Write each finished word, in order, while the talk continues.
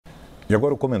E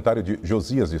agora o comentário de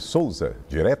Josias de Souza,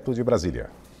 direto de Brasília.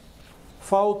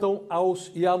 Faltam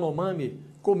aos Yanomami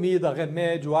comida,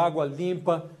 remédio, água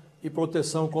limpa e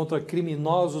proteção contra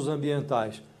criminosos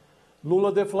ambientais. Lula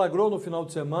deflagrou no final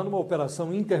de semana uma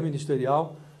operação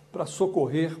interministerial para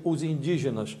socorrer os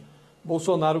indígenas.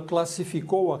 Bolsonaro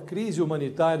classificou a crise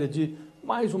humanitária de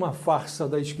mais uma farsa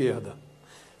da esquerda.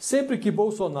 Sempre que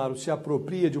Bolsonaro se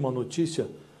apropria de uma notícia,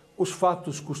 os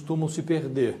fatos costumam se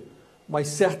perder, mas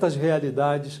certas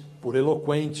realidades, por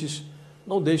eloquentes,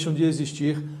 não deixam de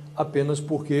existir apenas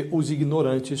porque os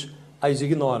ignorantes as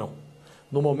ignoram.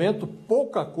 No momento,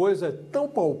 pouca coisa é tão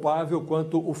palpável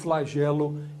quanto o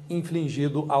flagelo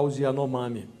infligido aos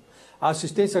Yanomami. A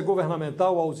assistência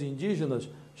governamental aos indígenas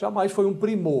jamais foi um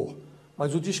primor,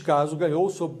 mas o descaso ganhou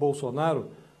sob Bolsonaro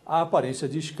a aparência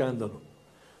de escândalo.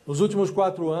 Nos últimos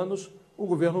 4 anos, o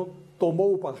governo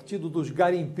tomou o partido dos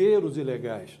garimpeiros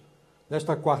ilegais.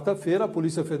 Nesta quarta-feira, a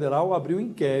Polícia Federal abriu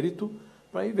inquérito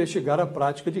para investigar a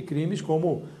prática de crimes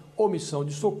como omissão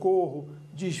de socorro,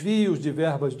 desvios de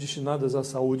verbas destinadas à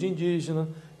saúde indígena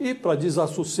e, para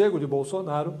desassossego de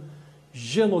Bolsonaro,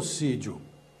 genocídio.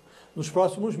 Nos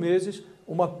próximos meses,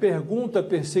 uma pergunta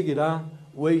perseguirá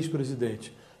o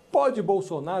ex-presidente. Pode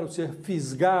Bolsonaro ser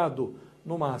fisgado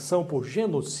numa ação por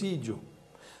genocídio?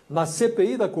 Na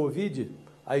CPI da Covid,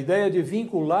 a ideia de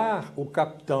vincular o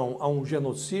capitão a um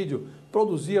genocídio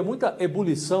produzia muita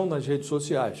ebulição nas redes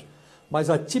sociais. Mas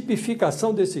a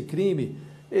tipificação desse crime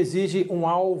exige um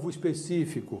alvo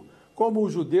específico, como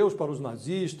os judeus para os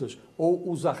nazistas ou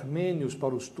os armênios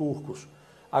para os turcos.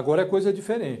 Agora é coisa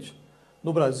diferente.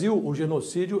 No Brasil, o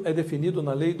genocídio é definido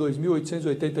na Lei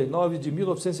 2.889 de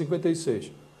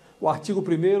 1956. O artigo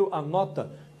 1º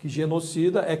anota que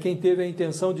genocida é quem teve a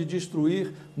intenção de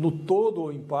destruir, no todo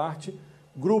ou em parte,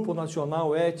 grupo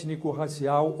nacional, étnico,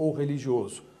 racial ou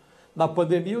religioso. Na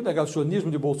pandemia, o negacionismo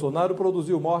de Bolsonaro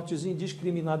produziu mortes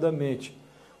indiscriminadamente.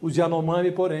 Os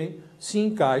Yanomami, porém, se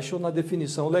encaixam na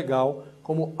definição legal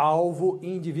como alvo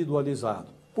individualizado.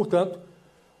 Portanto,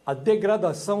 a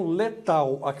degradação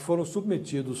letal a que foram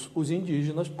submetidos os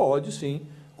indígenas pode, sim,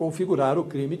 configurar o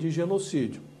crime de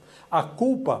genocídio. A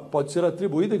culpa pode ser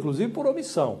atribuída, inclusive, por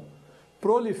omissão.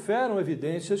 Proliferam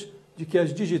evidências de que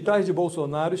as digitais de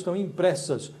Bolsonaro estão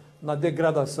impressas na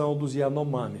degradação dos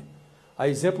Yanomami. A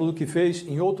exemplo do que fez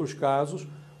em outros casos,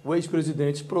 o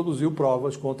ex-presidente produziu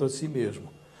provas contra si mesmo.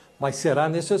 Mas será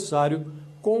necessário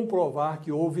comprovar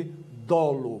que houve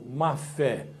dolo,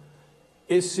 má-fé.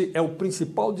 Esse é o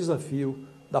principal desafio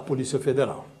da Polícia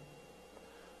Federal.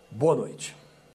 Boa noite.